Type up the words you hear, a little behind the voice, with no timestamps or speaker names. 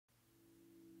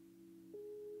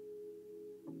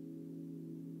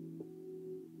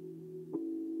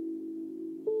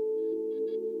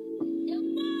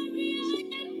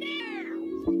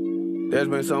There's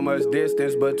been so much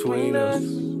distance between us.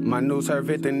 My new surf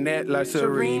hit the net like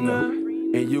Serena.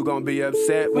 And you gon' be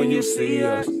upset when you see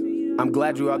us. I'm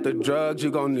glad you off the drugs,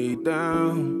 you gon' need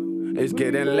them. It's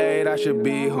getting late, I should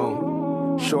be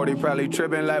home. Shorty probably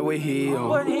tripping like what he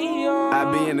on.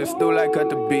 I be in the stew like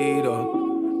cut the beat up.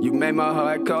 You made my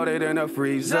heart colder than a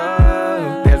freezer.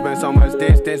 There's been so much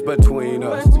distance between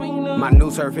us. My new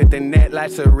surf hit the net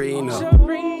like Serena.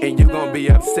 And you gon' be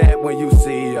upset when you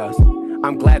see us.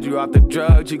 I'm glad you off the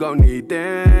drugs, you gon' need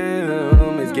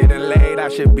them. It's getting late, I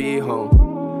should be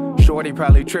home. Shorty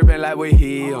probably tripping like what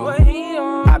he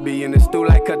on. I be in the stew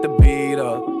like cut the beat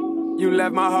up. You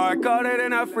left my heart colder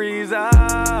than a freezer.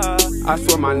 I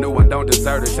swear my new one don't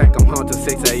deserve it. Ain't come home till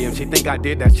 6 a.m. She think I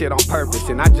did that shit on purpose.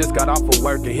 And I just got off of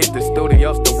work and hit the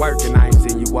studio to work. And I ain't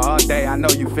seen you all day, I know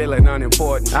you feeling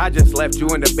unimportant. I just left you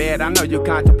in the bed, I know you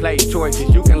contemplating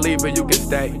choices. You can leave or you can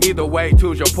stay, either way,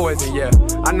 choose your poison, yeah.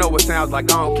 I know it sounds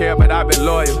like I don't care, but I've been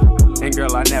loyal. And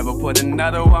girl, I never put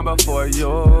another one before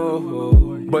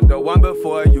you. But the one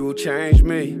before you changed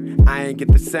me. I ain't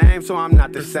get the same, so I'm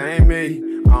not the same me.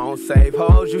 I don't save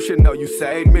hoes, you should know you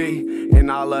saved me. And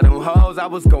all of them hoes, I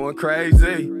was going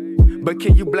crazy. But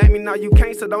can you blame me? No, you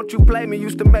can't, so don't you play me.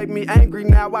 Used to make me angry,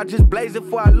 now I just blaze it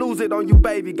before I lose it on you,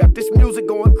 baby. Got this music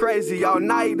going crazy all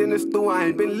night in the stew. I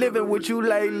ain't been living with you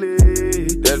lately.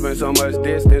 There's been so much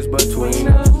distance between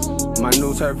us. My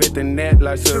new surf hit the net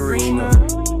like Serena.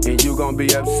 And you gon'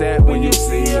 be upset when you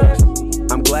see us.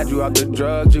 I'm glad you off the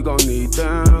drugs, you gon' need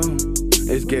them.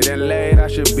 It's getting late, I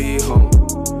should be home.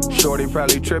 Shorty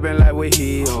probably tripping like what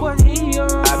he on.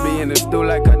 I be in the stew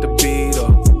like cut the beat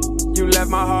up. You left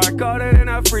my heart colder than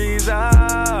a freezer.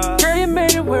 Girl, you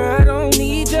made it where I don't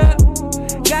need ya.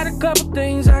 Got a couple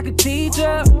things I could teach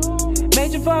ya.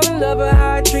 Made you fall in love with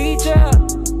how I treat ya.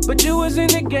 But you was in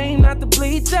the game, not the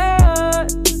bleacher.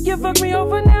 You fucked me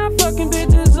over, now fucking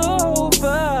bitch is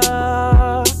over.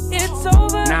 It's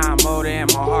over. Now I'm older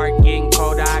and my heart getting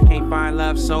colder. I can't find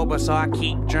love sober, so I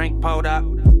keep drink pulled up.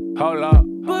 Hold up.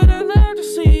 But I love to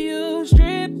see you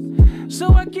strip,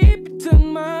 so I keep it to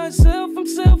myself. I'm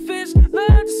selfish,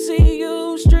 love to see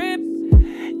you strip.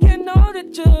 You know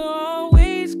that you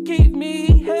always keep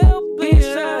me helpless.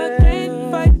 I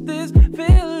can't fight this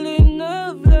feeling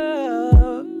of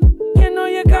love. You know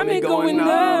you got me going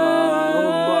nuts.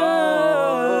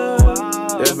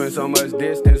 There's been so much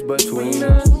distance between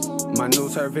us. My new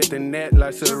surf hit the net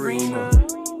like Serena.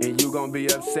 And you gon' be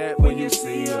upset when you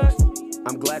see us.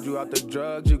 I'm glad you off the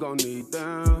drugs, you gon' need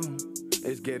them.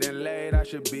 It's getting late, I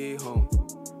should be home.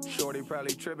 Shorty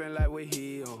probably tripping like what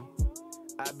he on.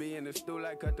 I be in the stew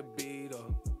like cut the beat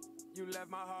up. You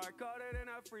left my heart colder than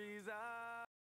a freezer.